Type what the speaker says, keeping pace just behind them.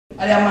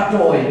aria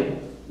matoi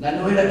na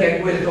nwira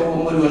kengwele to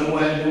muri wa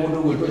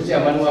mundu to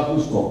chairman wa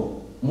Cusco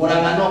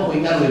murangano ko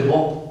ingano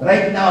ebo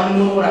right now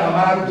ni muranga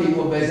mararuti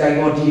ko pesa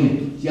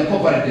ngotini cia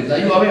cooperatives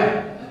ayu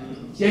aware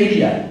cia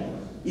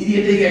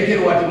Iria tege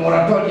kero ati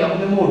moratoria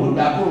mundu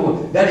na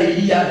ko dare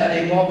Iria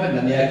dare ngombe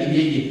na ne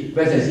agibigi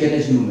pesa cia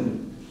ne shume.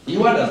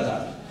 You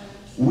understand?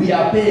 We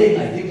are paying,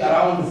 I think,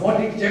 around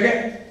 40, check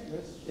it?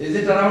 Is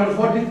it around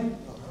 40?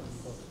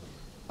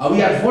 Are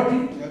we at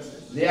 40? Yes.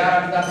 They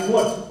are at 30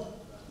 what?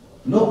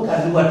 No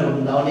kanua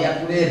to na one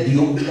akure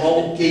dio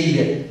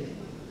okay.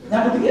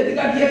 Na mutige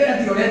tikatie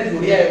ati ore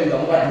turia yo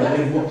ngwa tu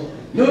levo.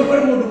 No ko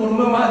mundu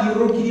murume ma dio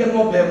rokiria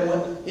ngombe mwe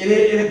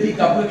ele pick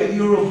up ke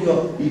dio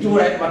rokio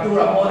itura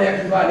matura mothe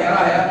akivani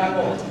arahe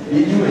anako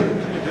inywe.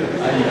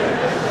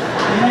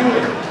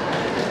 Inywe.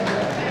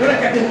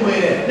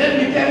 Let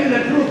me tell you the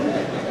truth.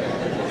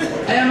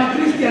 I am a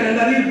Christian and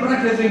a real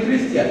practicing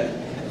Christian.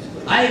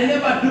 I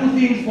never do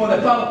things for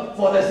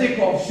the sake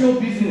of show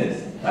business.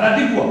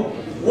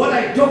 What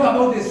I talk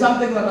about is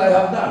something that I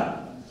have done.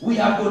 We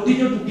have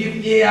continued to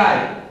give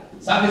AI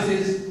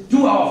services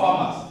to our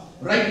farmers.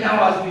 Right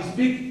now, as we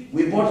speak,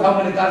 we bought how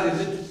many cars is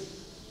it?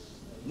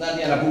 6.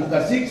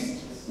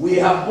 We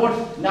have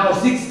bought now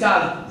 6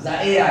 cars. The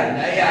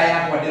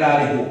AI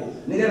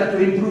to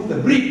improve the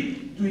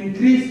breed, to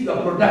increase your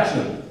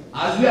production.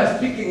 As we are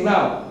speaking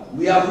now,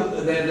 we have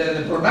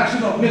the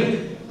production of milk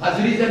has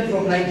risen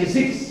from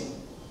 96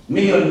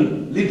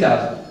 million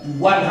liters to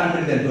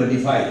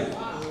 125.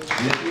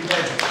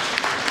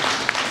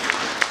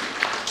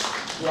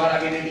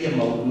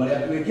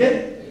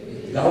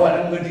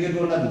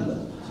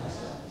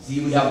 See,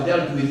 we have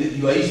dealt with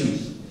your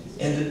issues.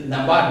 And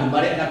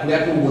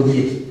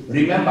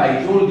remember,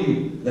 I told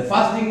you, the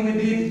first thing we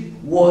did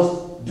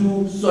was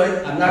do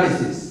soil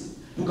analysis.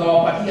 Took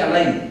our party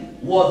line.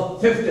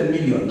 Worth 50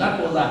 million.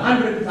 That was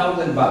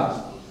 100,000 bags.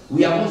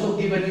 We have also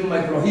given you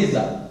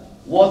microhiza,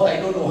 worth I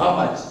don't know how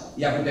much.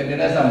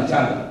 Yakutengeneza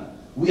mchanga.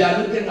 We are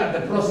looking at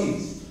the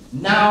proceeds.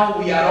 Now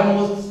we are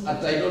almost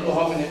at I don't know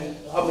how many.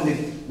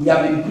 We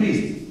have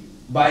increased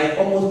by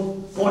almost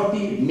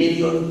 40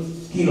 million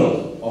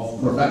kilos of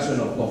production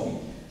of coffee.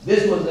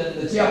 This was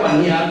the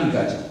chairman here,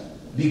 agriculture,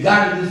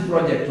 began this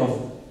project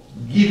of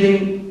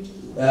giving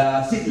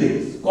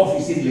seedlings,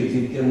 coffee seedlings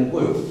in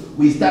Kemukoyo.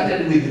 We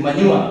started with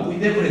manure,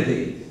 with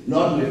everything,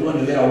 not with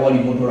one where our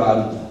motor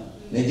aruta.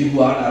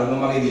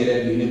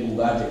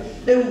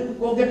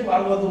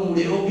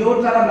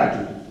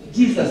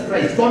 Jesus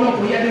Christ, kono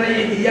kuyagra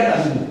Iria na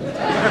thumu.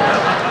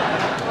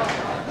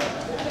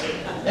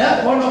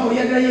 Yeah, kono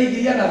kuyagra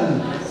Iria na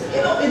thumu.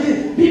 You know, it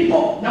is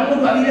people. Na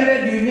mundu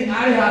alire dini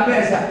ari ha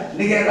pesa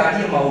nigera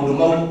atie maundu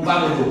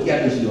maundu kia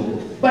tusio.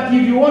 But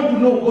if you want to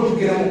know, go to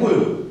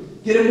Kemukoyo.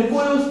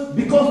 Kemukoyo,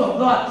 because of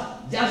that,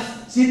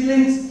 just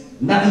seedlings,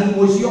 nothing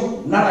moisture,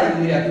 nara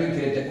Iria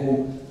kwekete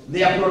ko.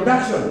 Their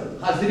production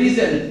has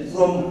risen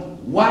from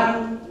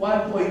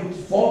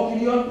 1.4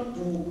 million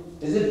to,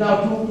 is it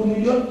now 2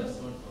 million?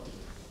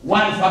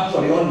 One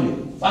factory only.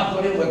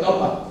 Factory we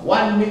cover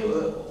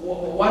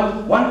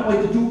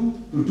 1.2 to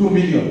 2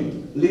 million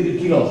little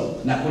kilos.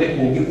 Na kule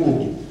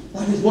kuogi.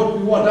 That is what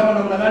we want. Ama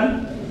namna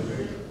gani?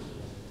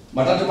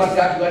 Matatu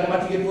matatu gani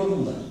matike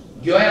tuoguza.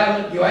 Gioya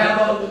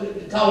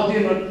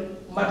kauteno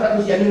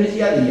matatu ya nini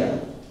ya.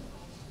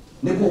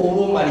 Neko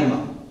horo marima.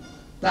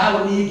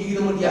 Tahu ni hiki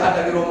mutia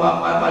hata kero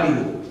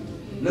marigo.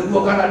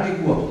 Neko kana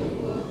tikuo.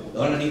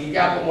 Ona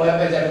nikikapo moya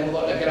pesa ni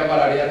mkoda kera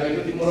balari ya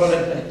ndio timurole.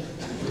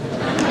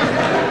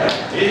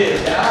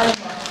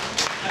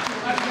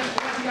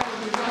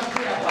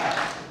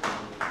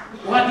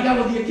 Watika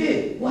modieke,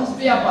 was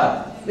spare part.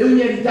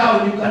 Nyeri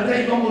town, you can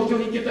drive almost to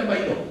get a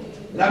bite.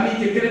 Rami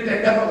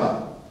Kereta Gababa,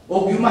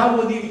 or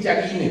Gumawodi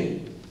Chagine.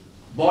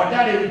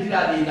 Bordare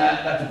Vitiradi,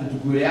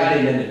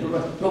 Natukureari, and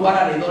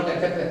Tobara, not a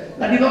cat,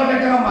 not a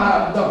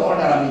camera, the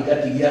corner of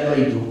Gatiano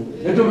into.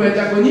 The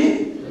Tometaconi?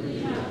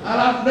 I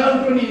have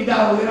done to need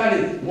down with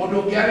it.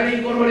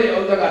 Motokiari, Corre,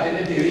 or the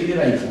Gatinity,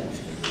 right?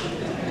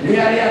 We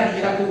are here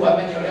in Akuba,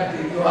 when you're at the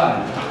Johan.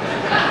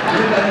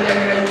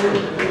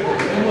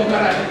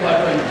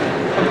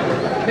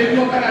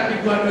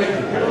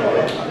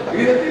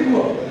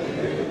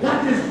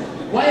 That is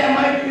why am I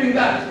doing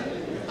that?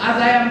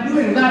 As I am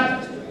doing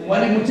that,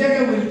 Wali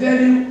Muteke will tell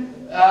you,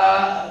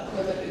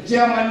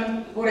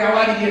 Chairman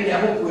Koreawali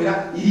Yahukuira,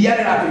 Iria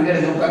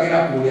Rapid, Okagira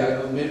Korea,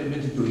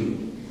 Mediterranean.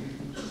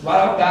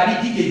 While Gari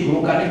Tiki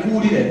Kuroka,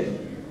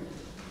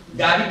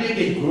 Gari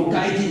Tiki Kuroka,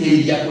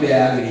 Iria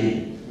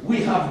Korea.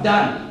 We have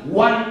done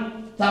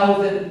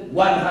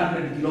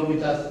 1,100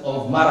 kilometers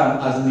of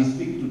Maram as we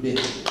speak today.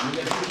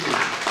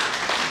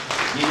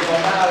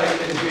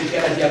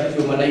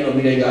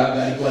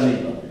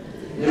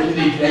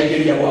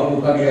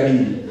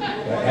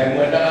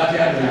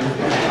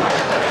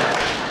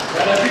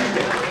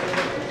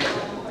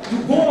 To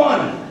go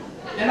on,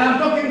 and I'm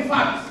talking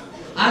facts.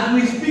 As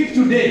we speak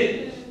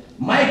today,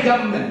 my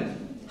government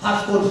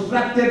has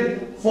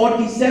constructed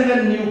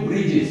 47 new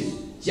bridges.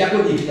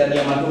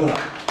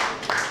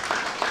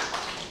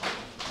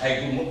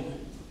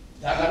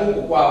 Tanga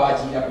guku kwa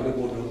wachira kuri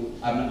kundu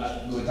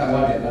gwetagwo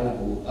atia na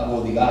guku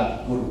aguthiga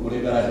kundu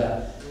kuri daraja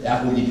ya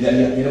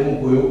kunyitithania kire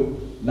mukuyu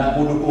na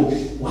kundu kungi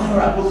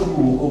warora kundu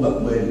kuu kumba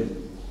kweli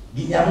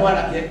nginya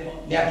mwanake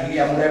ni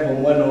akigia murembo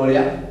mwena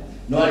uria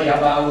no aria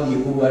bauthie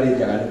kuu ari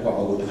njaga ni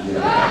kwamba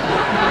gutugira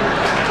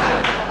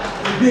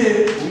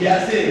today we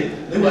are saying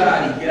riu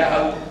araringira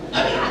hau.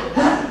 I mean,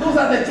 those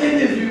are the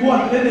changes we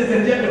want, ladies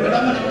and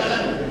gentlemen.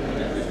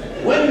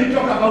 When we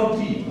talk about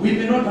tea, we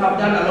may not have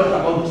done a lot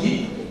about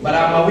tea, but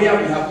I'm aware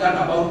we have done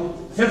about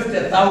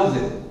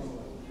 50,000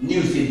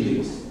 new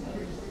seedlings.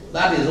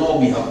 That is all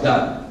we have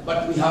done.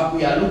 But we are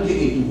looking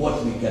into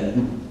what we can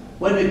do.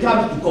 When it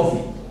comes to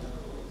coffee,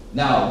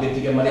 now,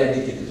 betika maria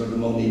dikete tondu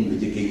mauni ni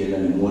betikege na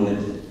ni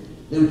monete.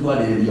 Riu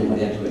twariria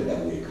maria twenda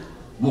gwika.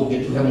 Muke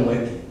tuhe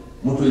mweke,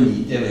 mutu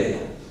nyite wega.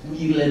 We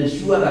will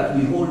ensure that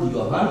we hold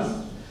your hands.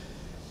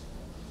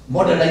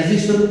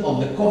 Modernization of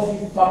the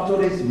coffee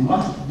factories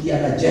must be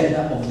an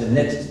agenda of the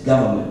next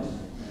government.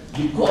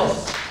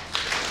 Because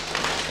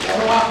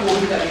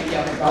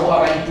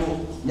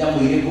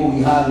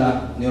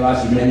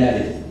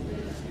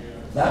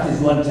that is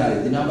one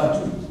challenge. Number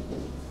two,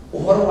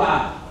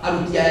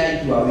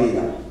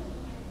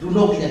 to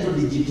know to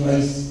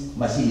digitize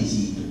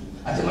machines.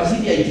 At a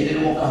machine, I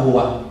did not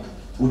kahua,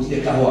 which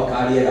the kahua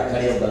carrier, a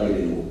carrier of the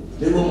little.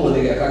 They will more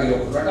than a carrier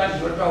of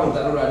Ragaz,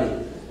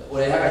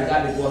 urehaga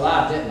kandi kwa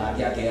late na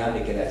kiake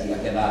yandike na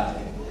kiake late.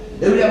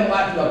 Riu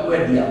watu wa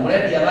kwendia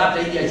murendia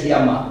late iria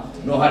ciama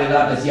no hari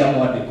late cia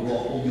mwandiko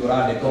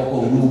ugiurande koko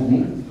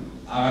urugu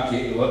ake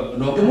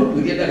no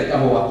kimutuirie ndare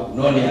kahwa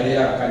no ni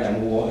arira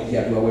kanyamuo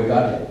ikiatua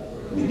wegate.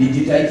 We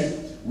digitize,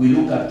 we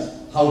look at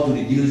how to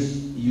reduce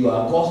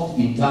your cost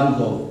in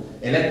terms of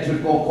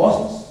electrical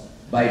costs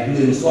by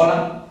doing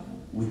solar.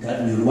 We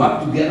will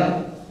work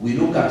together. We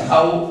look at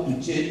how to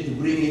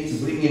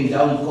bring in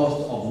down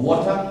cost of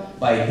water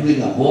by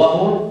doing a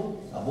borehole.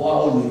 A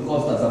borehole will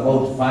cost us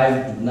about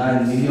 5 to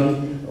 9 million,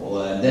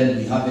 and then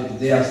we have it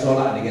there,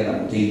 solar, and again,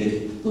 I'm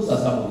taking. Those are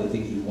some of the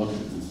things we want to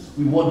do.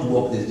 We want to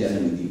walk this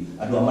journey with you.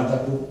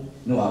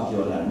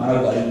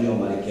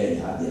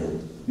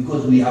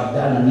 Because we have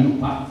done a new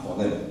path for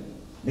them.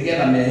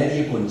 Again, I'm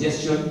heavy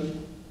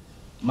congestion,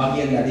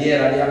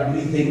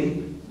 breathing,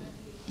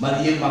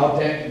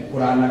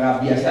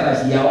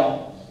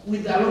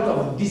 with a lot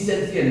of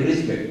decency and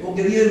respect.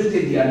 Okay, here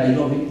state here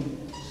Nairobi.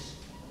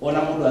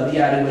 Ona mudu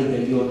adhiari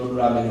waikelio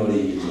nodura menyore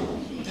yiyo.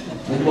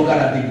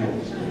 Nibogana tigo.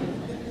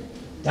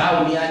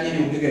 Town ya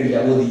Nyeri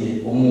ukigeria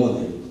guthie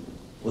umuthi.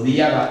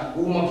 Uthiaga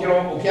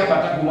umakiro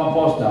ukiambata kuma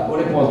posta,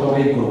 ore posta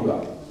wikuruka.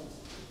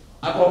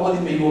 Akwa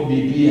guthi meigo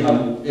BP hau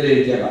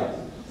iretega.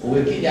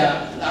 Ugikinya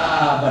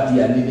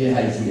batia nini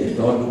haicire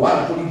tondu wa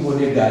kuringwo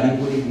ni ngari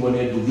kuringwo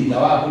ni nduthi na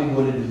wa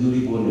kuringwo ni nduthi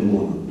uringwo ni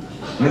mundu.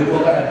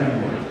 Nibogana tigo.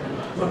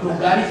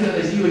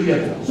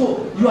 So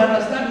you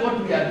understand what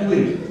we are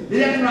doing.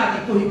 We are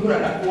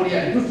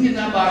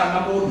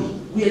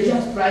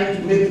just trying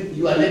to make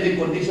your living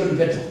condition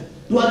better.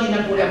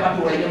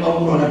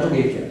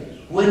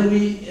 When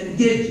we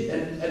engage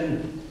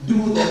and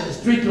do the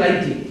street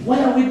lighting,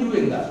 why are we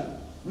doing that?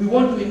 We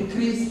want to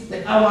increase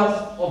the hours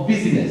of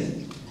business,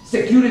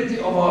 security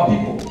of our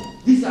people.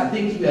 These are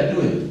things we are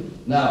doing.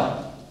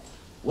 Now,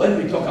 when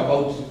we talk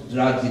about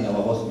drugs in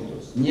our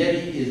hospitals,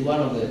 Nyeri is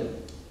one of the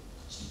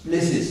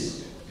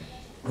places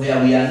where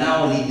we are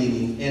now leading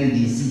in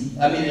NDC.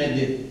 I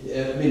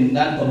mean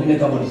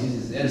non-communicable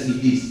diseases,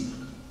 NCDs.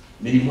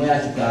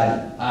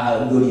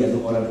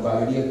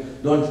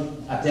 Don't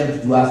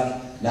attempt to ask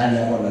nani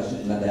yako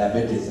na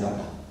diabetes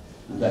hapa.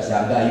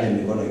 Utashangaa ile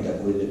mikono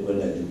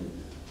itakwenda juu.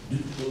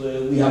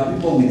 We have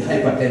people with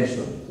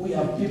hypertension. We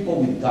have people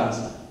with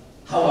cancer.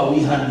 How are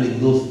we handling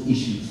those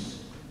issues?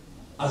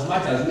 As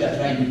much as we are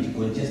trying to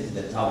decongest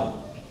the town,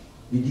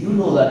 did you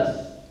know that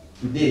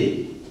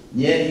today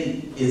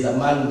Nyeri is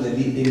among the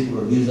leading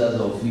producers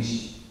of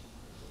fish?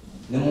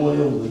 Let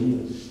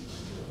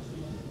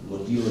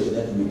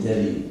me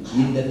tell you,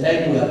 in the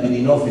time we have been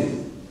in office,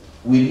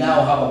 we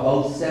now have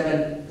about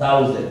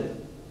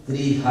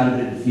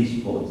 7,300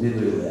 fish ponds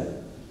everywhere.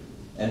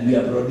 And we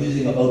are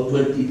producing about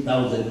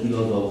 20,000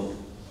 kilos of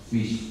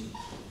fish.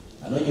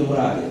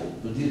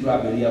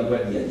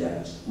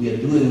 We are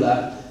doing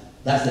that.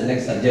 That's the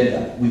next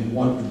agenda. We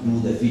want to do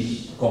the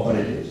fish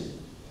cooperatives.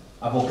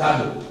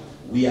 Avocado.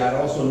 We are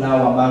also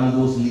now among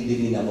those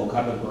leading in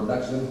avocado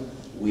production.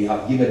 We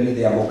have given you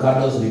the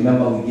avocados.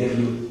 Remember, we gave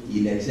you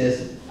in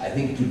excess. I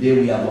think today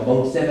we have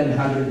about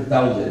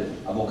 700,000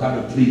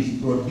 avocado trees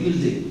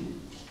producing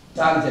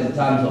tons and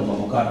tons of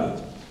avocado.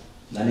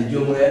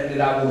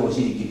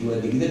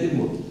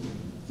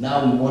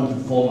 Now we want to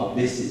form a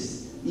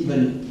basis,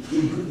 even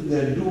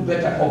do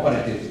better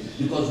cooperatives,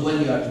 because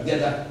when you are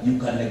together, you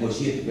can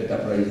negotiate better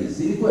prices.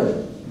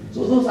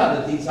 So those are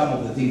the things, some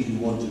of the things we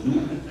want to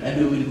do, and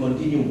we will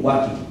continue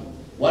working.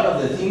 One of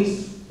the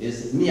things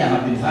is I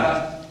have been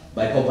harassed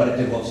by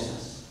cooperative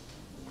officers.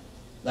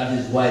 That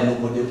is why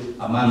nobody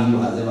among you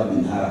has ever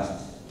been harassed.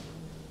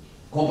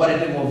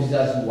 Cooperative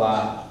officers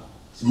were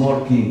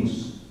small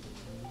kings.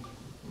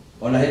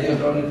 Ona hindi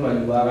otone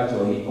twanyuaga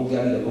chohi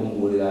ukiagire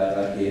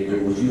kumugurira kindu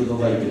ucio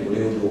thugaite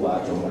kuri undu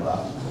wachomoka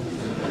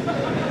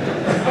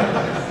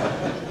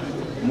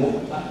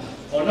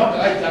ona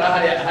kaikara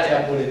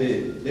haria muri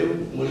riu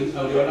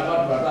muriona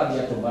watu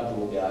batathia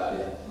tomato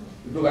yaria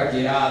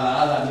tukakira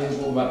ala ni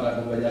kumbata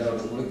kumenya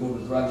tondu kuri kundu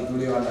turathi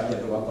tuli wanake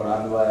tugakora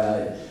andu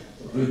aya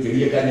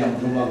tuikirie kanya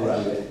mtuma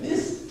gurage.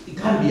 This it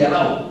can't be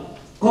allowed.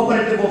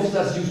 Cooperative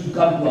officers used to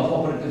come to our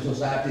cooperative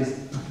societies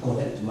to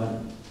collect money.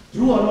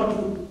 True or not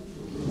true?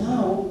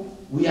 Now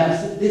we are.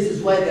 This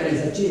is why there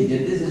is a change,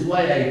 and this is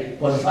why I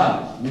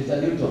confirm,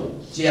 Mr. Newton,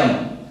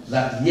 Chairman,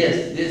 that yes,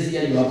 this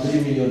year you have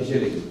 3 million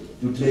shillings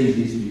to train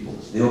these people.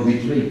 They will be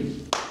trained,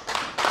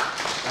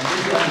 and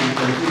this one will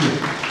continue.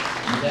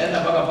 Mtaenda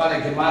mpaka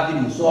pale Kimathi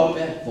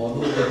msome for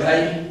those the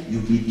crime you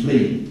be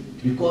trained,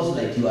 because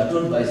like you are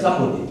told by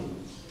somebody,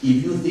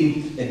 if you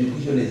think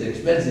education is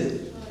expensive,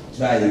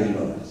 try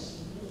ignorance.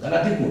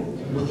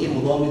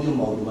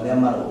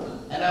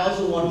 And I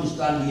also want to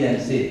stand here and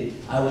say,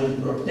 I will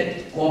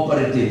protect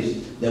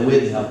cooperatives the way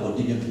they have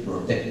continued to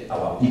protect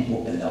our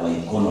people and our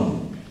economy.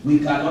 We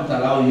cannot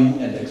allow you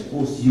and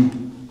expose you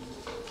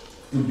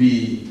to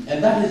be,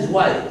 and that is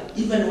why,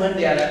 even when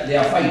there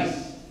are fights,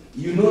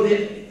 you know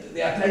that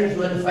there are times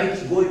when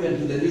fights go even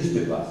to the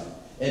newspapers,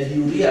 and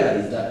you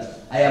realize that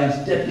I am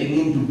stepping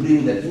in to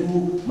bring the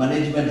two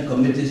management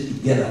committees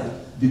together,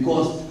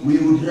 because we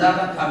would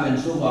rather come and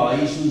solve our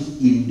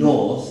issues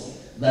indoors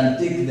than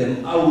take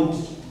them out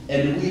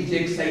and we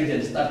take sides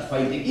and start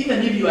fighting,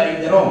 even if you are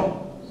in the wrong.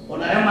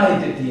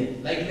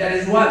 Like there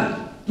is one,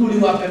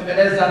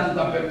 tuliwapembeleza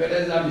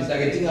tukapembeleza, Mr.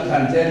 Getinga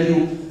can tell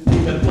you,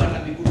 nimekuwa na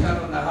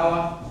mikutano na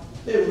hawa,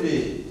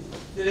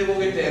 nile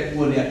kugete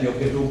kuone ati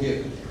oketoke.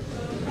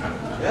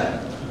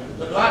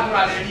 Ndo watu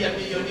walelia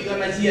milioni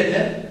kana chiene,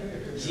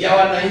 cia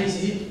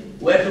wananchi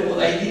wetu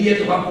kuthaidirie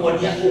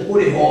tukakuonia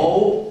ukuri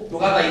ho,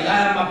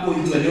 tukathaidaya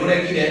makuithwe ni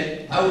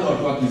uregire, au no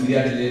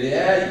twakibiria ndire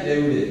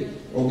ire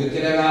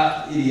ungikirega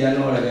Iria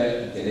no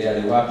rege kiria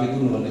ri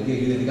wakiguno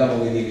ndikigire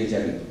tikabo githige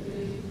chari.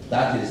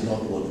 That is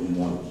not what we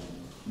want.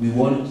 We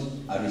want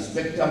a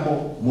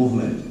respectable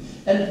movement.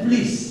 And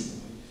please,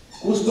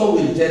 Kusto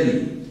will tell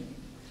you,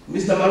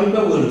 Mr.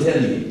 Marumba will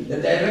tell you, the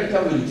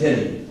director will tell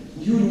you,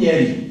 you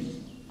Nyeri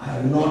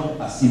are not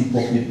a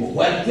simple people.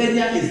 While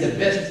Kenya is the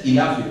best in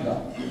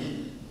Africa,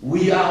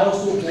 we are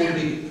also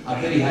holding a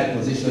very high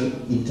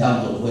position in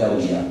terms of where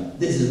we are.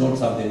 This is not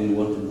something we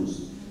want to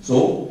lose.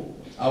 So,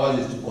 ours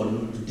is to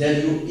tell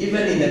you,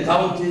 even in the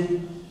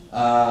county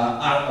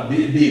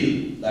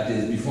bill that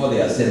is before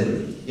the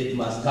assembly, it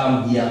must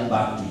come here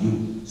back to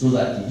you, so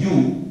that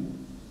you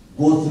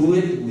go through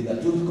it with a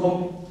tooth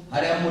comb.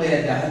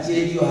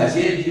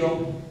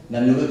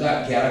 Na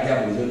niweka kiara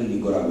kia mwisoni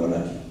nigoragwo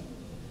naki.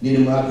 Nini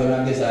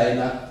mwakiona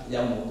ngesaina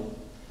yamu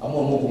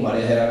amwe muku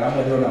marehera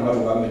amwe ndio na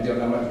maruga meteo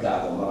na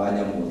matikago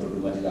mawanya mutu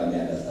tumatira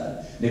mianda sana.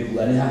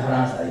 Nikuga ni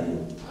harasa hiyo.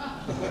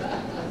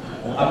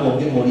 Amwe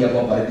ngemoria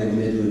kwa parete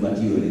metu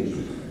matio leki.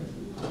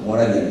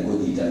 Mora ni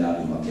kujita na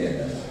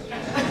makenda.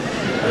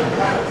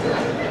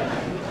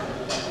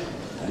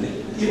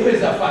 It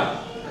is a fact.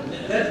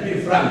 Let's be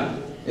frank,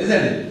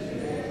 isn't it?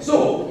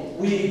 So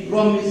we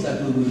promise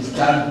that we will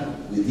stand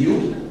with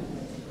you.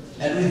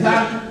 And we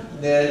thank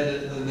the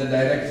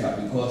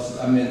director, because,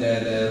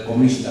 the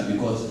commissioner,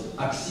 because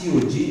at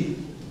COG,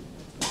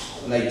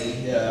 like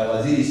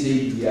Waziri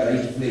said, we are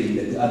rightfully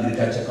in the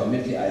Agriculture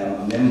Committee. I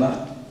am a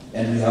member,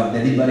 and we have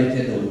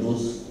deliberated on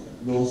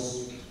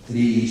those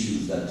three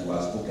issues that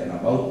were spoken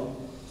about.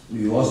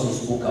 We also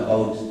spoke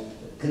about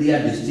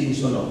clear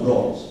distinction of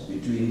roles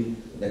between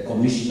the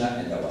commissioner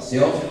and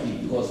ourselves,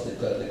 because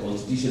the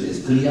constitution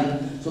is clear,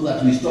 so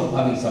that we stop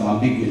having some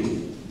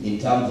ambiguity in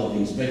terms of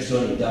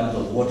inspection, in terms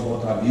of what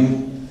have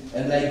you.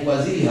 And like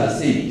Waziri has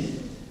said,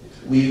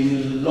 we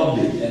will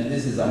lobby, and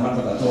this is a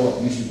matter that all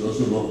of you should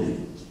also lobby.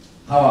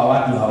 Hawa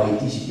watu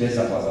hawaitishi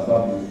pesa kwa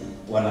sababu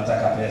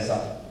wanataka pesa.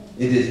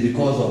 It is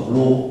because of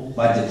low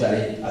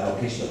budgetary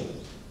allocation.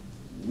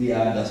 We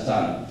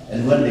understand.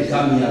 And when they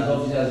come here as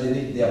officers, they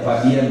need their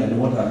per diem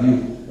and what have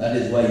you. That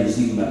is why you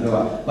see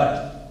unapewa.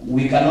 But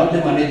we can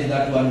only manage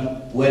that one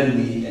when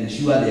we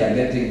ensure they are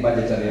getting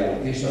budgetary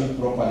allocation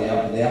properly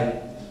up there.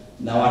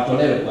 Na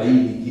watolewe kwa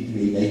hii kitu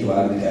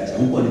inaitwa agriculture.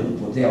 Huko ni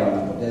kupotea,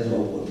 wanapotezwa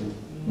huko tu.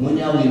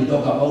 Munya will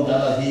talk about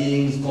other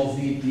things,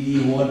 coffee, tea,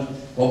 what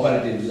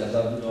cooperatives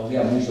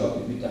ataongea mwisho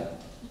akipita.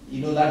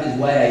 You know, that is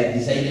why I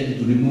decided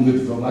to remove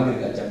it from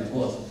agriculture,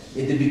 because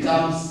it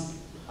becomes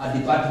a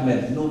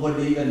department.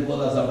 Nobody even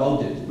bothers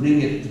about it.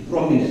 Bring it to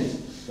prominence.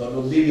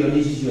 So the billion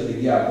issues you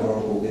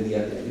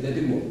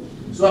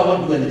So I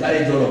want to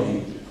encourage all of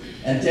you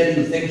and tell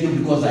you thank you,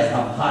 because I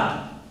have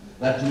heard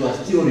that you are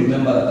still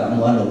remember that I'm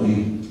one of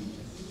you.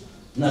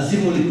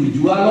 Nazimu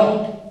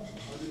likujualo,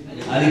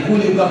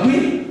 alikuli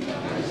ukapili,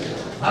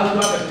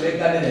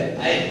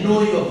 I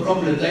know your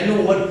problems. I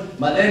know what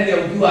madenge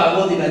ukiwa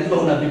agodi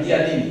najua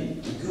unapitia nini.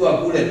 Ukiwa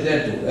kule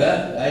tetu,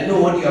 I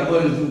know what you are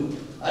going through.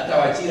 Hata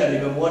Wachira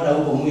nimemwona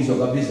huko mwisho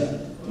kabisa.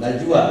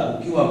 Najua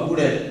ukiwa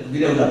kule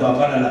vile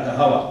unapambana na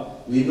kahawa.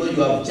 We know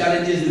you have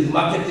challenges with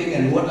marketing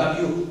and what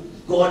have you.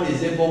 God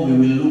is able, we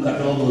will look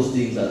at all those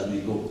things as we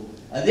go.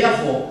 And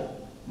therefore,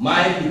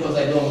 mine, because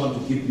I don't want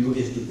to keep you,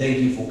 is to thank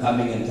you for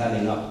coming and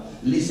turning up,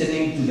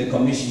 listening to the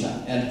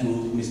commissioner and to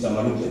Mr.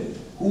 Malupe,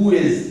 who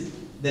is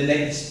the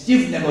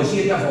chief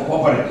negotiator for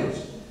cooperatives.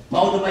 I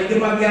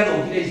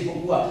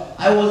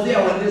was there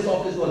when this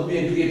office was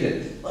being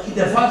created. In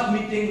the first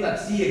meeting that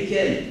CAK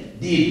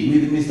did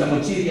with Mr.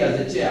 Mochiri as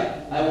the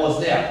chair, I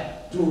was there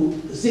to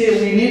say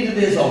we need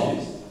this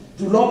office,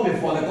 to lobby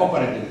for the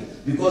cooperatives,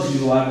 because we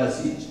were under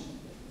siege.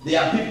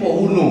 There are people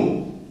who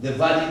know the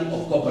value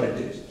of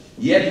cooperatives,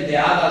 yet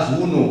there are others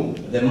who know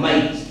the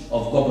might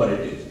of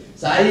cooperatives.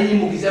 Saa hii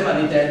mkisema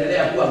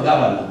nitaendelea kuwa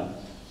governor,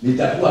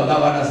 nitakuwa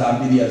governor saa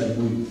 2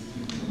 asubuhi.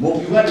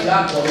 Mkiwani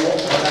hapo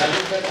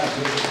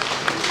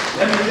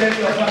let me tell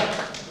you a fact.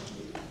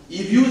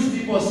 If you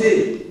people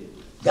say,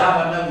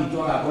 governor, we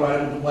talk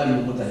about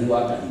Mutahi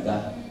wa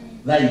Kahiga,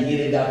 that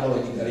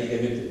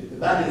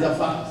is a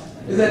fact,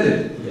 isn't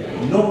it?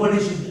 Yeah. Nobody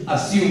should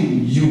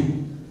assume you.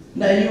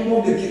 Now you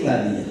won't get king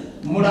Iria.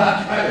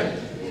 Mutahi,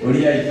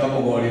 Iria is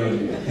Kabogo.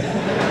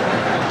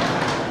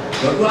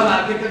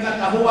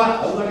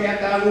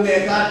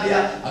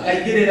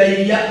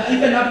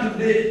 Even up to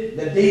today,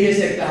 the dairy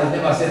sector has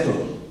never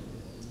settled.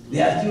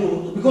 They are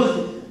still, because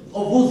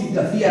of those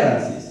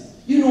interferences.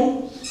 You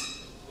know,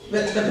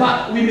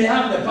 we may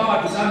have the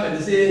power to come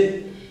and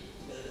say,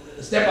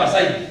 step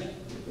aside,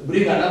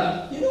 bring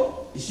another. You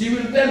know, she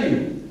will tell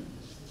you.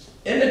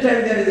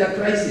 Anytime there is a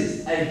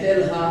crisis, I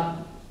tell her,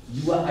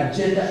 your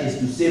agenda is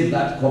to save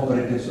that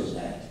cooperative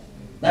society.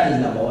 That is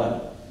number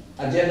one.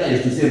 Agenda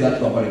is to save that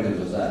cooperative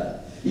society.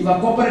 If a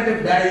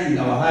cooperative dies in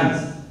our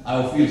hands, I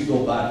will feel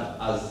so bad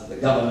as the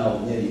governor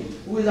of Nyeri,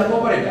 who is a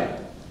cooperator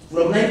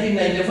from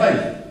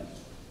 1995.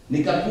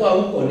 Nikakuwa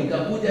huko,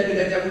 nikakuja,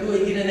 nikachaguliwa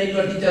ingine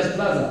inaitwa Teachers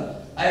Plaza.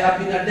 I have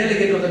been a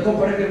delegate of the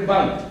cooperative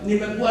bank.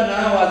 Nimekuwa na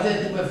hao wazee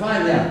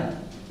tumefanya.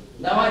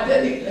 Na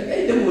wazee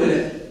kaide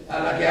mwele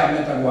anake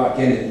ameta kwa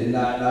Kenneth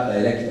na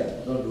director.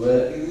 Don't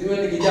worry.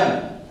 Iwe ni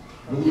kijana.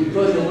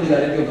 Mkitoa shughuli za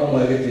radio kama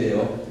wegete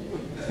leo.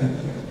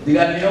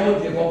 Digani yao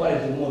ni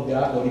cooperative mmoja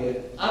hapo ile.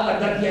 Aka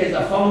Takia is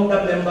a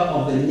founder member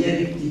of the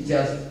Nyeri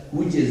Teachers,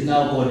 which is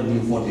now called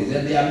New Forties,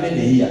 and there are many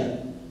here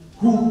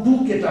who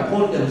took it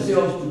upon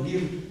themselves to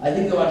give, I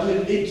think they were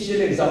doing 8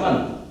 shillings a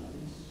month.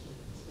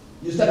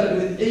 You started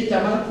with 8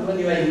 a month when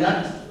you were in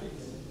that.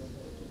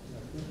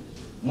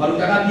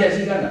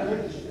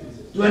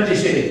 20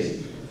 shillings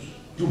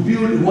to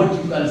build what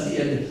you can see.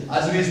 And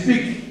as we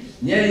speak,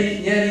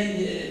 Nyeri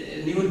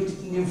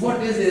New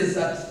Forties is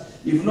at,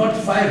 if not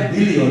 5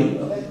 billion,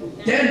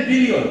 10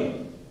 billion.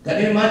 Can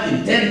you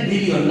imagine 10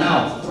 billion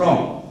now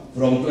from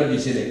 20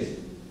 shillings?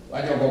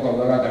 What you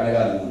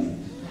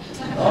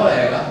oh,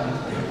 yeah.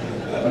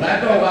 When I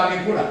talk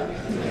about Kura,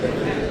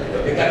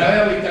 the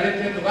Kanawa, we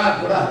connected to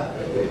Akura.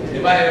 The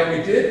Maya, we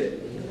did.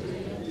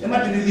 The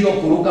Matinizio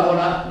Kuruka,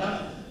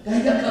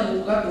 Kahiga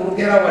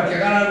Kurukera, what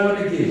Yagana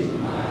wrote again.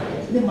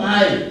 The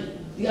Maya,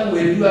 the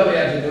way you have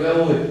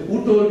who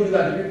told you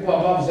that people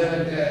above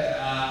 70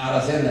 are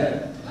a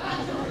senator?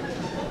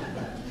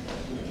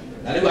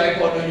 That's why I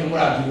called you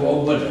Murati,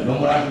 but no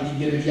Murati,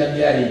 you get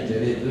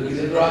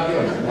the drug.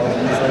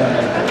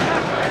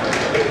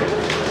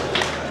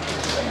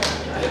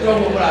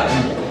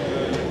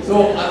 So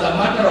as a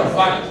matter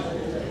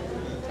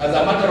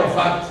of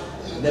fact,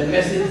 the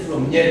message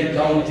from Nyeri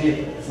County,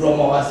 from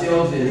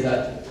ourselves is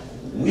that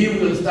we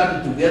will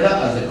stand together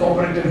as a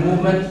cooperative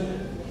movement.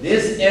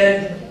 This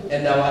end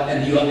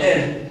and your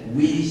end,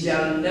 we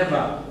shall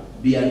never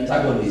be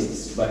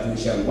antagonists, but we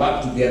shall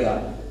work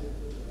together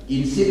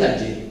in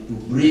synergy to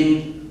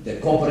bring the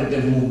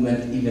cooperative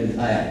movement even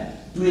higher,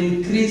 to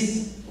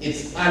increase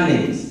its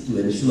earnings, to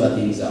ensure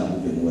things are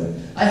moving well.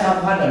 I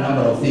have had a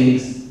number of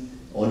things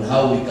on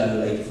how we can,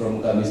 like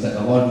from Mr.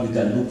 Kabogo, we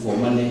can look for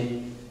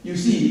money. You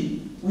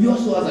see, we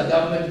also as a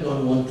government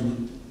don't want to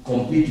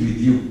compete with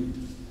you.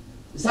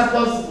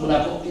 Suppose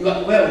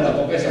wewe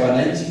unakopesha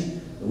wananchi,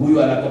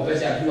 huyu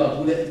anakopesha akiwa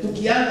kule,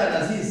 tukianza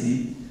na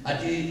sisi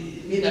ati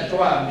mimi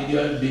natoa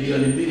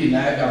bilioni 2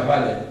 naweka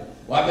pale,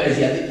 wape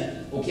shiadika,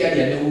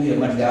 ukiaje ndio huyu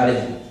matigare,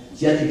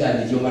 shiadika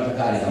ndio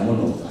matakare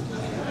hamono.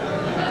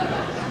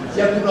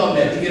 Sia kuno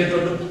metigire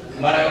todo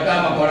mara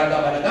kama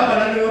kama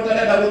nani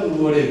utaleta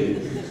huko ulewe.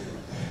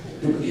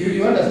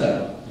 You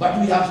understand? But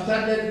we have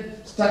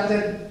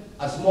started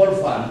a small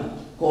fund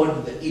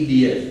called the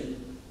EDF,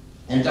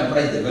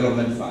 Enterprise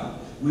Development Fund.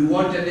 We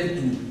wanted it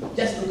to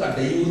just look at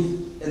the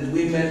youth and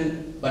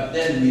women, but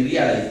then we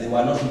realized they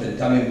were not even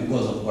coming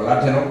because of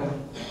collateral.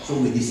 So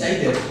we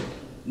decided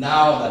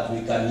now that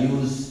we can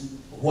use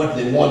what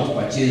they want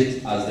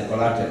purchased as the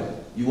collateral.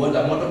 You want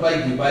a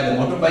motorbike, you buy the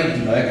motorbike,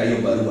 tunaweka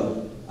hiyo barua.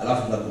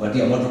 Alafu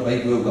tunakupatia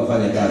motorbike wewe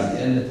ukafanya kazi.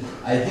 And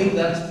I think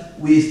that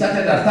we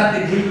started at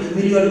 30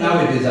 million,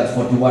 now it is at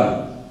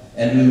 41.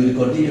 And we will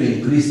continue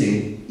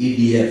increasing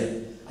EDF.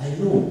 I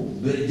know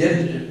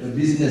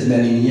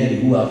businessmen in Nyeri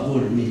who have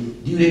told me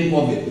during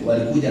COVID,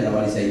 walikuja na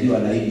walisaidiwa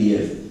na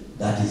EDF.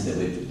 That is the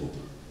way to go.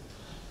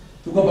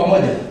 Tuko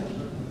pamoja.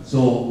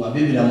 So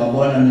mabibi na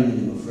mabwana, mimi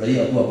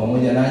nimefurahia kuwa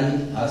pamoja nanyi,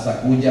 hasa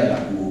kuja na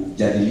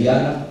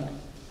kujadiliana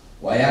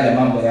kwa yale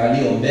mambo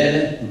yaliyo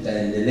mbele.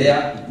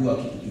 Tutaendelea kujua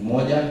kitu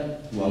kimoja,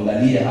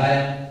 tuangalie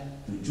haya,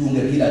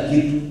 tuchunge kila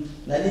kitu,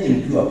 na nyinyi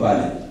mkiwa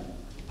pale,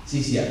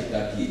 sisi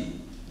hatutaki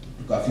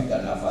tukafika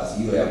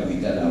nafasi hiyo ya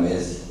kuitana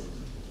wezi.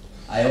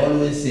 I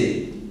always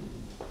say,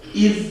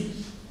 if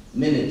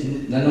minute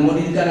na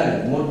nomodi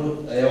kana moto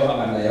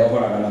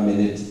yohana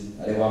minute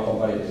ale wako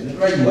pale ni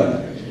raiwana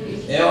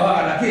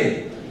yohana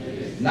ke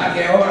na ke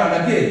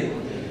yohana ke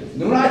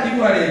nuraji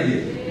kwa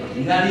rege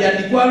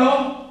ngaliandikwalo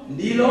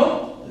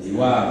ndilo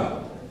liwalo.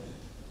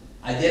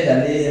 Agenda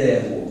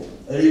nereho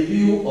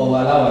review of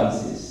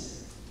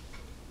allowances.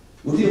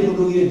 Uti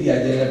mundu ngire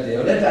agenda te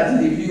let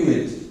us review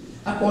it.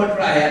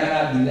 Akotra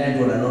yana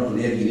binando na not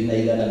le girina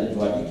igana ne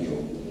twatikio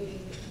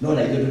no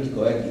na ido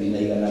tutikoe girina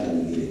igana na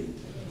ngire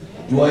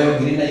tuoyo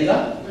girina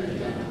iga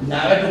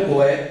nawe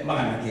tukoe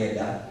magana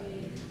kenda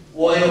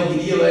woyo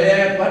girio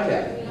wewe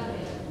kwata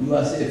you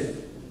are safe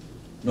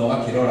no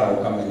wakirora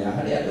ukamenya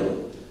hali ado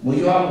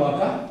mwisho wa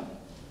mwaka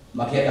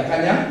makenda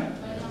kanya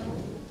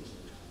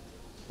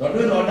tondu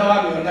no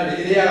ndawa miona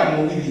ile ya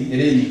mugithi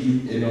ile iki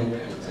eno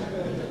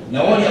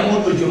na woni ya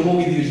mundu jo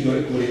mugithi ucio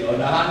kuri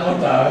ona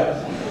hano tawe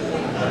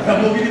na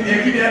mugithi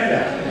ekide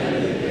ata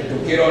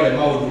tukirore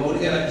maundu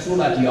murigetha so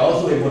that you are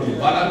also able to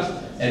balance,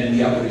 and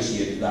we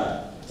appreciate that.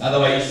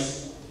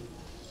 Otherwise,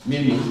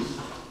 mimi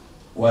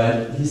kwa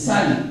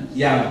hisani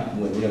yangu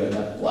mwenyewe na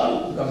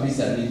kwangu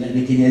kabisa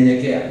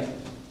nikinyenyekea,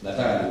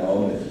 nataka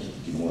niwaombe kitu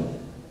kimoja.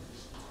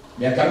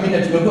 Miaka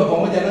 4 tumekuwa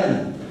pamoja nanyi,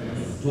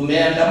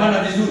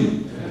 tumeandamana vizuri,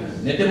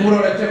 nete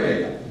murorete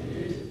wega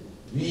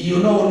you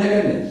know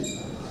negene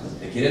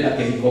ekirena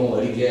kehiko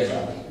mweri keza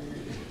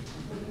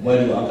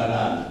mweri wa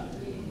kanana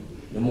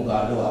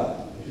nimukandwa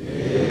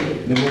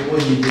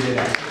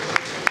nimukonyitirira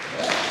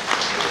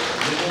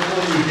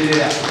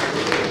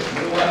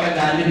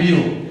nimukamena biu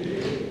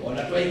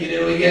ona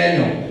twaigiriro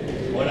igenyo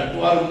ona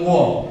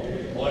twarumwo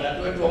ona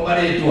twetwo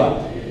maritwa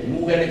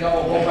mugene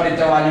kama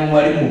komparita wanyu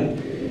mwalimu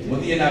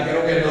muthie na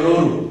kerogendo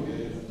ruru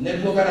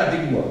nikuo kana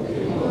tigwa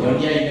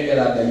nyonia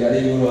inegera ngai ari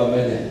iguru wa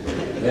mbere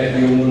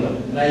thengio muno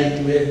na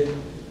itwe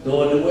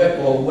tondu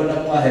gweka uguo na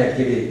mwahe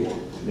kiriko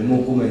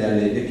nimukumenya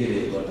ni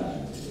ndikiriko na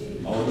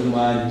maundu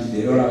manyu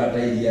ndiroraga ta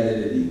iria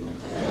riri riko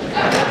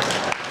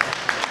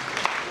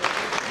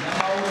na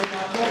maundu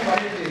ma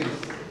komparita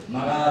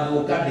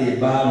magathuka ndi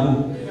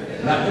mbagu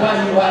na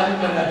kwanyu wanyu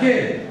na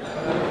kiri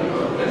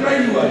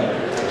ndiraiwa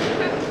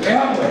we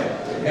hamwe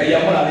ngai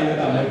amurathime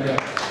na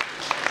mweke.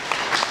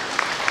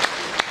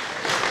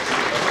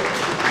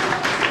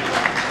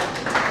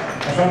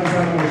 Asante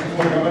sana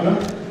Mheshimiwa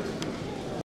Gavana.